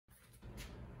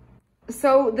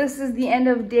So this is the end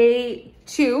of day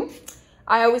 2.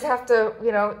 I always have to,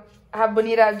 you know, have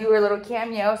Bonita do her little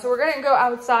cameo. So we're gonna go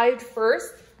outside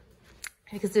first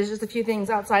because there's just a few things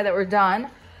outside that were done.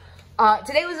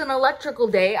 Today was an electrical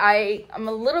day. I'm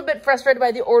a little bit frustrated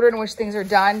by the order in which things are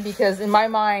done because in my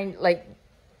mind, like,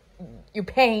 you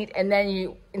paint and then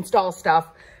you install stuff,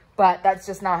 but that's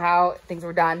just not how things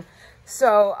were done.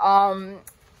 So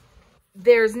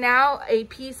there's now a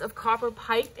piece of copper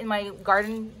pipe in my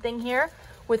garden thing here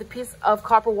with a piece of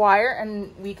copper wire,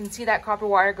 and we can see that copper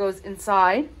wire goes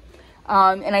inside.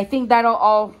 And I think that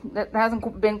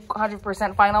hasn't been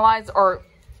 100% finalized or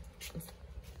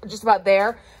just about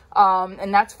there.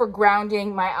 And that's for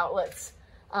grounding my outlets.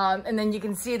 And then you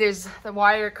can see there's the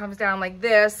wire comes down like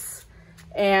this.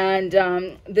 And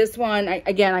this one, I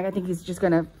think he's just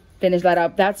gonna finish that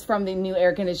up. That's from the new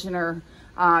air conditioner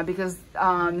because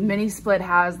mini split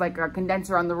has like a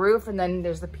condenser on the roof and then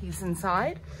there's the piece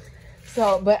inside.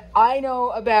 So, but I know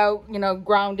about, you know,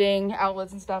 grounding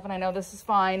outlets and stuff, and I know this is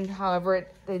fine. However,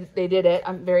 they did it.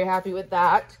 I'm very happy with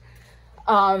that.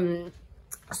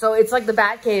 So it's like the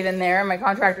bat cave in there. My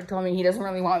contractor told me he doesn't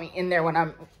really want me in there when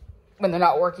they're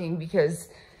not working because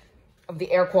of the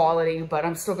air quality, but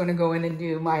I'm still gonna go in and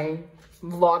do my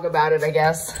vlog about it, I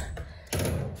guess.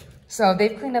 So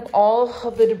they've cleaned up all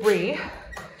of the debris.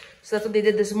 So that's what they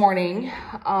did this morning.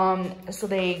 So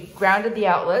they grounded the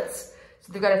outlets.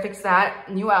 So they've got to fix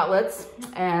that, new outlets.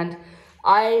 And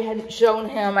I had shown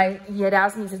him, he had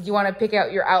asked me, he said, do you want to pick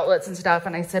out your outlets and stuff?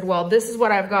 And I said, well, this is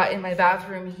what I've got in my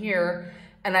bathroom here.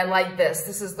 And I like this.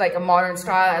 This is like a modern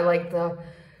style. I like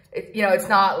you know, it's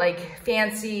not like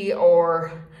fancy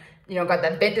or, you know, got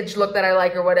that vintage look that I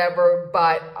like or whatever.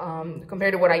 But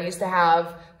compared to what I used to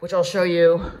have, which I'll show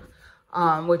you,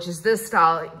 which is this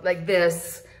style, like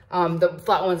this, the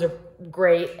flat ones are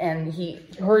great. And he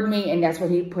heard me and that's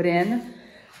what he put in.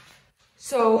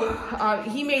 So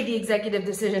he made the executive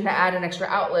decision to add an extra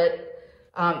outlet.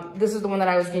 This is the one that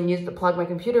I was going to use to plug my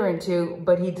computer into,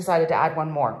 but he decided to add one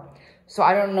more. So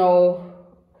I don't know.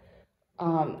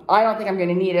 I don't think I'm going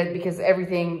to need it because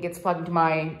everything gets plugged into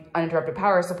my uninterrupted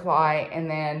power supply and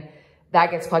then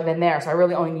that gets plugged in there. So I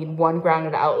really only need one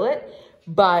grounded outlet,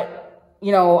 but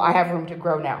you know, I have room to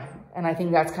grow now. And I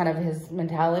think that's kind of his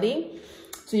mentality.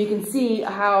 So you can see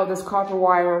how this copper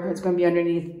wire is going to be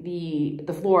underneath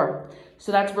the floor.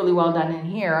 So that's really well done in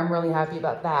here. I'm really happy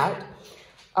about that.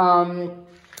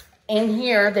 In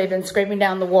here, they've been scraping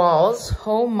down the walls.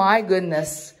 Oh my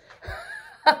goodness.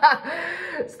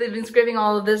 So they've been scraping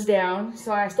all of this down.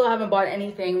 So I still haven't bought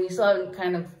anything. We still haven't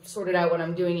kind of sorted out what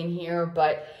I'm doing in here,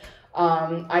 but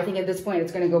I think at this point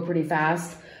it's going to go pretty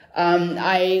fast.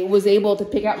 I was able to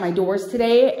pick out my doors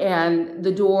today, and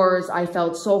the doors I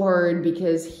felt so hurt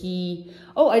because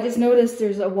I just noticed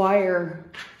there's a wire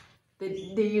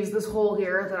that they use this hole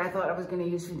here that I thought I was going to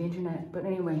use for the internet. But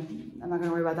anyway, I'm not going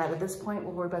to worry about that at this point.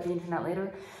 We'll worry about the internet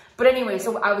later. But anyway,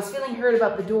 so I was feeling hurt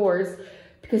about the doors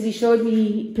because he showed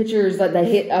me pictures that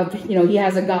hit of, you know, he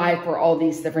has a guy for all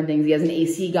these different things. He has an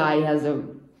AC guy, he has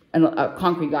a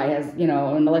concrete guy, he has, you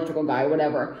know, an electrical guy,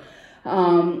 whatever.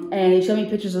 And he showed me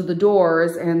pictures of the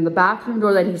doors, and the bathroom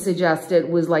door that he suggested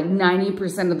was like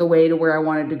 90% of the way to where I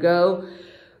wanted to go.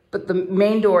 But the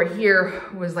main door here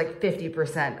was like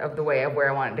 50% of the way of where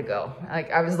I wanted to go. Like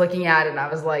I was looking at it and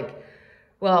I was like,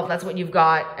 well, that's what you've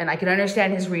got. And I can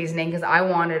understand his reasoning because I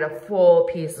wanted a full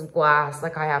piece of glass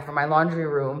like I have for my laundry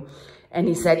room. And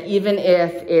he said, even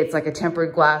if it's like a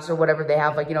tempered glass or whatever they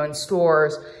have, like, you know, in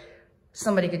stores,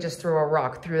 somebody could just throw a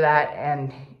rock through that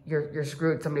and you're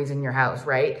screwed. Somebody's in your house,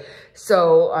 right?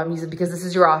 So he said, because this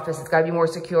is your office, it's got to be more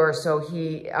secure. So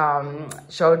he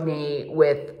showed me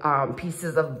with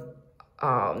pieces of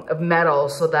metal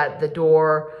so that the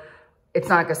door, it's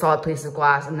not like a solid piece of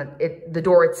glass, and the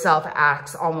door itself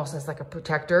acts almost as like a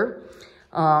protector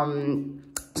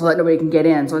so that nobody can get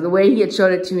in. So the way he had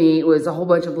showed it to me was a whole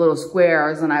bunch of little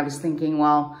squares, and I was thinking,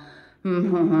 well,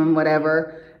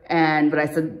 whatever. But I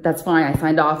said, that's fine. I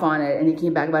signed off on it. And he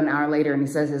came back about an hour later and he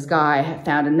says his guy had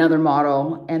found another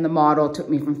model, and the model took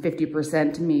me from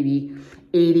 50% to maybe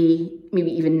 80,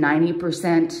 maybe even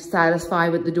 90%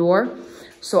 satisfied with the door.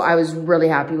 So I was really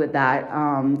happy with that.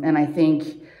 And I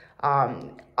think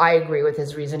I agree with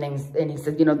his reasonings. And he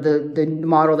said, you know, the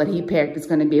model that he picked is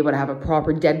going to be able to have a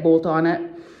proper deadbolt on it,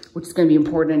 which is going to be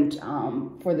important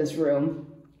for this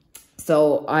room.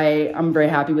 So I'm very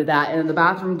happy with that. And the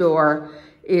bathroom door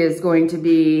is going to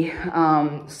be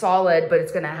solid, but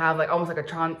it's going to have like almost like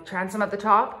a transom at the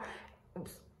top.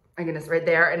 Oops, my goodness, right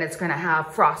there. And it's going to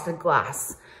have frosted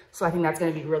glass. So I think that's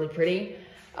going to be really pretty.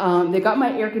 They got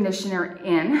my air conditioner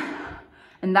in,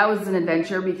 And that was an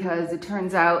adventure because it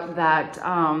turns out that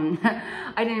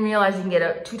I didn't realize you can get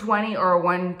a 220 or a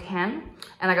 110.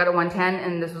 And I got a 110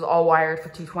 and this was all wired for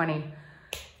 220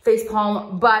 face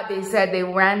palm. But they said they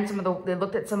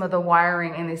looked at some of the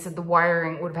wiring and they said the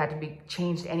wiring would have had to be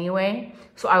changed anyway.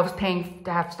 So I was paying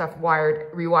to have stuff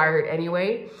rewired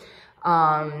anyway.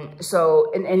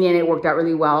 So in the end, it worked out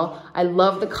really well. I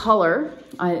love the color.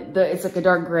 It's like a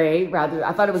dark gray rather.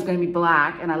 I thought it was going to be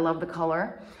black and I love the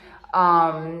color.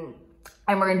 And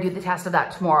we're going to do the test of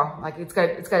that tomorrow. Like it's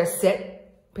got to sit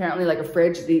apparently like a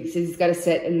fridge. It's got to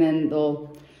sit and then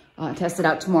they'll test it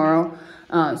out tomorrow.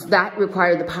 So that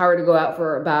required the power to go out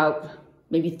for about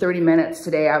maybe 30 minutes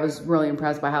today. I was really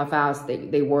impressed by how fast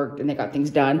they worked and they got things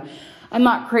done. I'm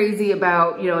not crazy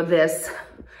about, this,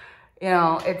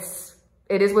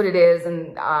 it is what it is.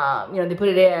 And, they put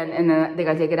it in and then they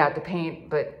got to take it out to paint,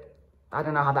 but I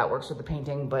don't know how that works with the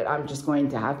painting, but I'm just going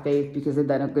to have faith because they've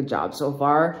done a good job so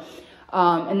far.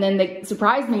 And then they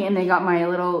surprised me and they got my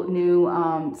little new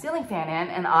ceiling fan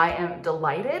in and I am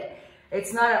delighted.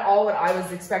 It's not at all what I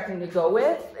was expecting to go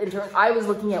with. I was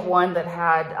looking at one that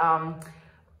had,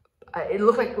 it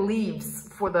looked like leaves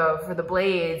for the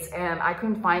blades and I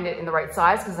couldn't find it in the right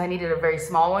size because I needed a very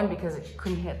small one because it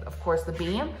couldn't hit, of course, the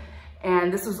beam.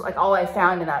 And this was like all I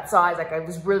found in that size. Like I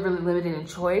was really, really limited in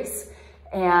choice.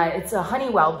 And it's a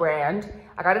Honeywell brand.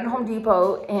 I got it at Home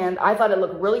Depot and I thought it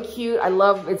looked really cute.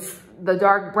 It's the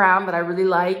dark brown that I really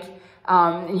like.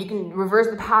 And you can reverse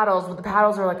the paddles, but the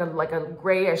paddles are like a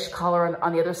grayish color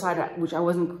on the other side, which I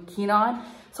wasn't keen on.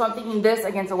 So I'm thinking this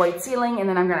against a white ceiling, and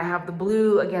then I'm gonna have the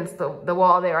blue against the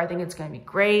wall there. I think it's gonna be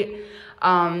great.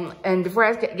 And before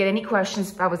I get any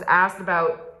questions, I was asked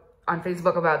on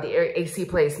Facebook about the AC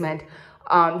placement.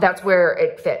 That's where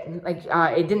it fit. Like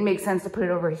it didn't make sense to put it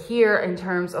over here in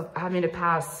terms of having to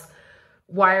pass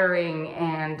wiring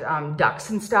and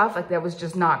ducts and stuff. Like that was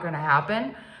just not gonna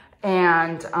happen.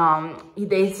 And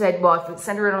they said, well, if you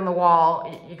center it on the wall,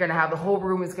 you're gonna have the whole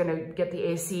room is gonna get the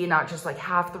AC, not just like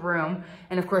half the room.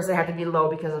 And of course, they have to be low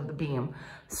because of the beam.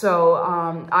 So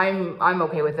I'm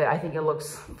okay with it. I think it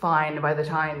looks fine by the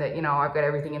time that I've got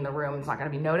everything in the room. It's not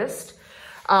gonna be noticed.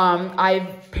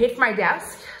 I've paid for my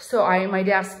desk, so my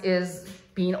desk is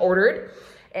being ordered,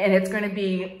 and it's gonna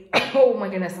be oh my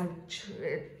goodness,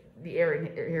 the air in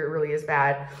here really is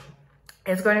bad.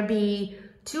 It's gonna be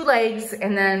 2 legs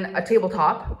and then a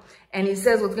tabletop. And he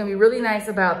says what's gonna be really nice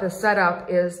about this setup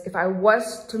is if I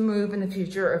was to move in the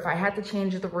future, or if I had to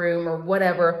change the room or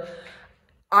whatever,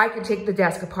 I could take the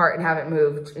desk apart and have it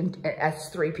moved as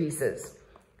 3 pieces.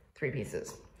 3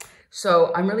 pieces.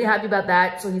 So I'm really happy about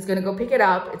that. So he's gonna go pick it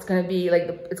up. It's gonna be like,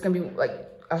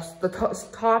 the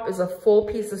top is a full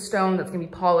piece of stone that's gonna be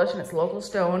polished and it's local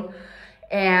stone.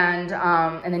 And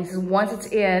then he says once it's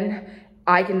in,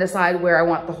 I can decide where I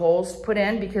want the holes put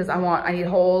in because I need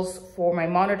holes for my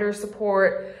monitor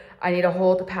support. I need a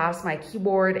hole to pass my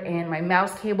keyboard and my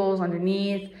mouse cables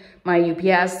underneath my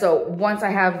UPS. So once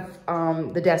I have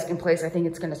the desk in place, I think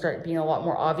it's gonna start being a lot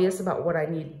more obvious about what I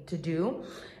need to do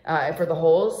for the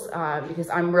holes because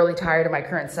I'm really tired of my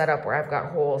current setup where I've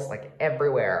got holes like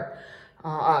everywhere.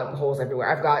 Holes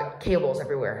everywhere. I've got cables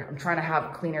everywhere. I'm trying to have a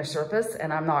cleaner surface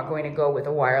and I'm not going to go with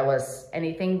a wireless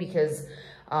anything because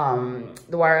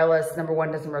the wireless, number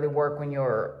one, doesn't really work when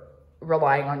you're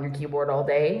relying on your keyboard all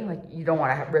day. Like you don't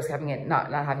want to risk having it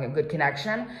not having a good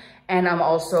connection. And I'm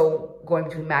also going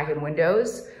between Mac and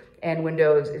Windows. And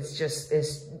Windows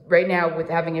is right now with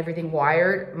having everything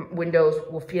wired, Windows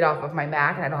will feed off of my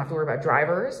Mac and I don't have to worry about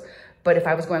drivers. But if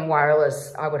I was going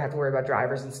wireless, I would have to worry about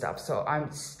drivers and stuff. So I'm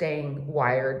staying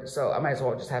wired. So I might as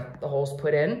well just have the holes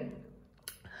put in.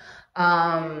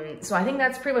 So I think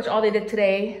that's pretty much all they did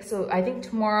today. So I think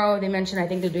tomorrow they mentioned, I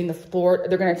think they're doing the floor.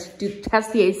 They're going to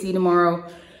test the AC tomorrow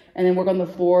and then work on the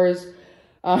floors.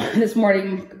 This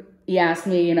morning he asked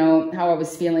me, how I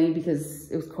was feeling because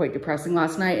it was quite depressing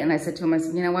last night. And I said to him, I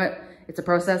said, you know what? It's a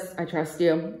process. I trust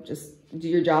you. Just do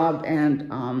your job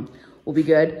and, we'll be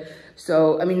good.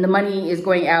 So, I mean, the money is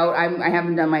going out. I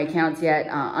haven't done my accounts yet.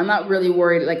 I'm not really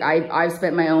worried. Like I've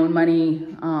spent my own money,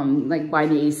 like buying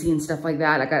the AC and stuff like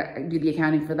that. I do the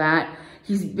accounting for that.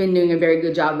 He's been doing a very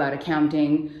good job about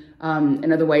accounting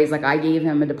in other ways. Like I gave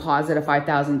him a deposit of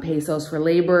 5,000 pesos for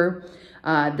labor.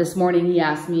 This morning he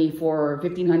asked me for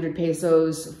 1,500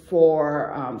 pesos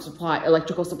for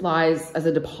electrical supplies as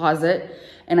a deposit.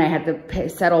 And I had to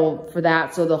settle for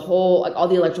that. So the whole, all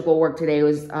the electrical work today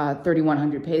was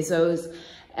 3,100 pesos.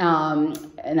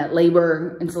 And that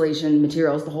labor, installation,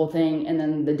 materials, the whole thing. And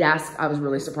then the desk, I was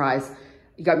really surprised.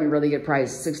 He got me a really good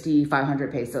price, 6,500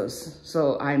 pesos.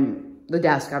 So I'm the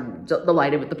desk. I'm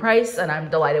delighted with the price, and I'm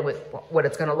delighted with what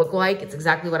it's gonna look like. It's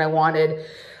exactly what I wanted.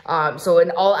 So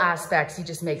in all aspects, he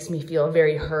just makes me feel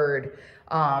very heard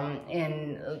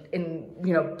in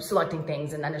you know, selecting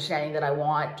things and understanding that I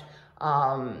want.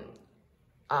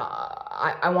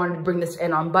 I wanted to bring this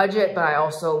in on budget, but I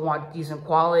also want decent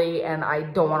quality, and I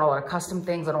don't want a lot of custom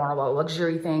things. I don't want a lot of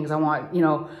luxury things. I want, you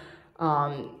know,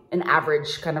 an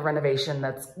average kind of renovation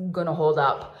that's gonna hold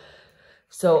up.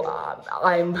 So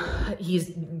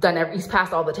he's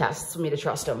passed all the tests for me to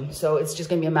trust him. So it's just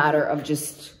gonna be a matter of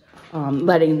just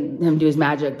letting him do his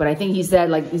magic. But I think he said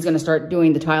like he's gonna start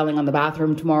doing the tiling on the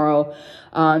bathroom tomorrow.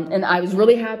 And I was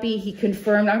really happy. He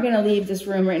confirmed, I'm gonna leave this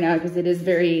room right now because it is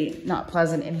very not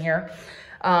pleasant in here.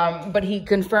 But he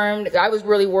confirmed, I was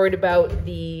really worried about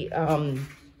the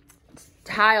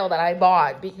tile that I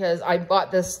bought, because I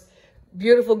bought this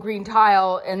beautiful green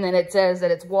tile and then it says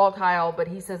that it's wall tile, but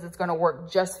he says it's gonna work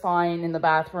just fine in the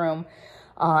bathroom.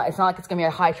 It's not like it's gonna be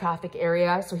a high traffic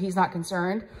area, so he's not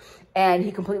concerned. And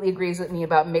he completely agrees with me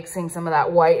about mixing some of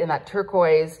that white and that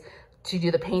turquoise to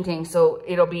do the painting. So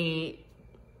it'll be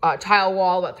a tile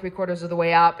wall about 3/4 of the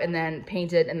way up, and then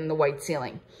painted, and then the white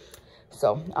ceiling.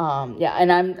 So, yeah,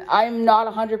 and I'm not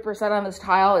 100% on this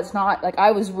tile. It's not like,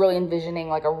 I was really envisioning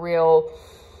like a real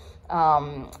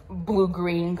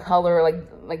blue-green color,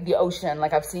 like the ocean.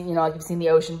 Like I've seen, you know, like you've seen the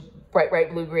ocean,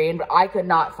 bright blue-green, but I could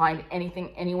not find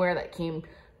anything anywhere that came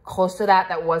close to that,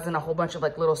 that wasn't a whole bunch of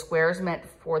like little squares meant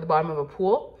for the bottom of a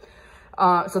pool.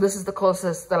 So this is the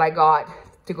closest that I got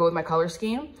to go with my color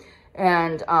scheme.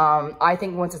 And I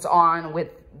think once it's on with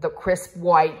the crisp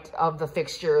white of the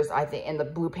fixtures, I think, and the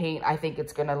blue paint, I think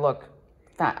it's gonna look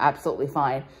absolutely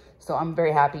fine. So I'm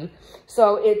very happy.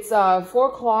 So it's 4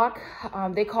 o'clock.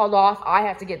 They called off. I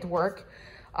have to get to work.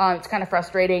 It's kind of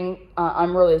frustrating.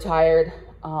 I'm really tired,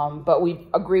 but we've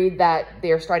agreed that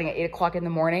they're starting at 8 o'clock in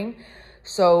the morning.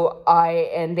 So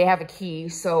and they have a key,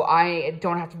 so I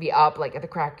don't have to be up like at the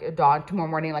crack of dawn tomorrow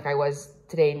morning like I was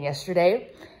today and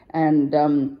yesterday. And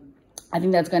I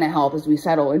think that's going to help as we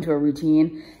settle into a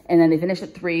routine. And then they finish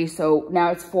at 3, so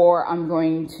now it's 4. I'm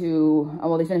going to,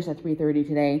 well, they finished at 3:30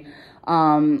 today.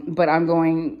 But I'm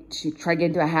going to try to get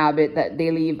into a habit that they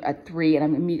leave at 3, and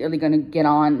I'm immediately going to get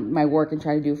on my work and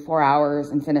try to do 4 hours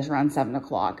and finish around 7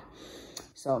 o'clock.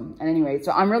 So, at any rate,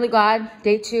 so I'm really glad.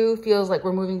 Day 2 feels like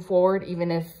we're moving forward,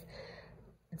 even if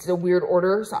it's a weird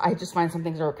order. So I just find some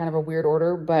things are kind of a weird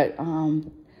order, but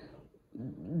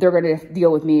they're going to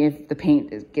deal with me if the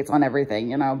paint gets on everything,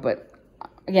 you know. But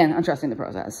again, I'm trusting the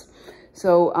process.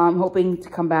 So I'm hoping to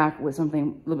come back with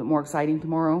something a little bit more exciting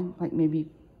tomorrow, like maybe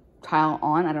tile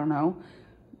on, I don't know.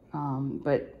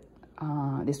 But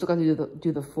they still got to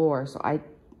do the floor, so I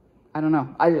don't know.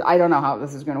 I don't know how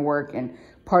this is going to work, and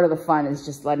part of the fun is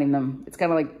just letting them, it's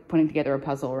kind of like putting together a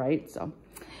puzzle, right? So,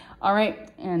 all right.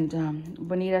 And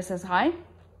Bonita says hi.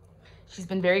 She's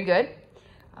been very good.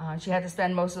 She had to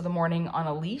spend most of the morning on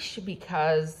a leash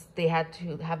because they had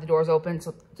to have the doors open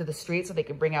to the street so they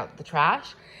could bring out the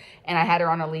trash. And I had her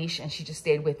on a leash, and she just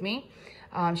stayed with me.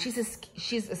 She's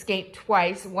escaped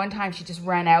twice. One time she just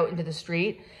ran out into the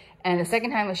street. And the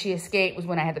second time that she escaped was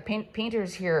when I had the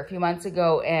painters here a few months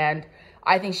ago, and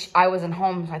I think I wasn't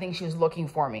home. I think she was looking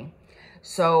for me.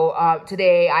 So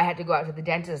today I had to go out to the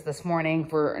dentist this morning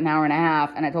for an hour and a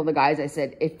half. And I told the guys, I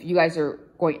said, if you guys are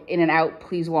going in and out,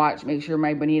 please watch, make sure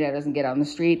my Bonita doesn't get on the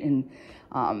street. And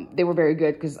they were very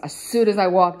good, because as soon as I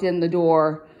walked in the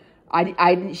door,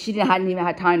 she hadn't even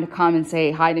had time to come and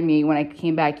say hi to me. When I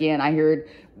came back in, I heard,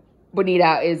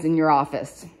 Bonita is in your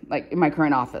office, like in my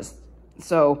current office.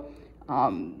 So,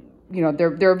 you know,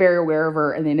 they're very aware of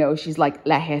her, and they know she's like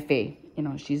la jefe. You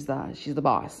know, she's the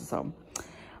boss. So,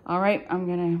 all right, I'm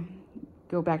gonna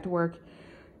go back to work.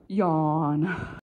 Yawn.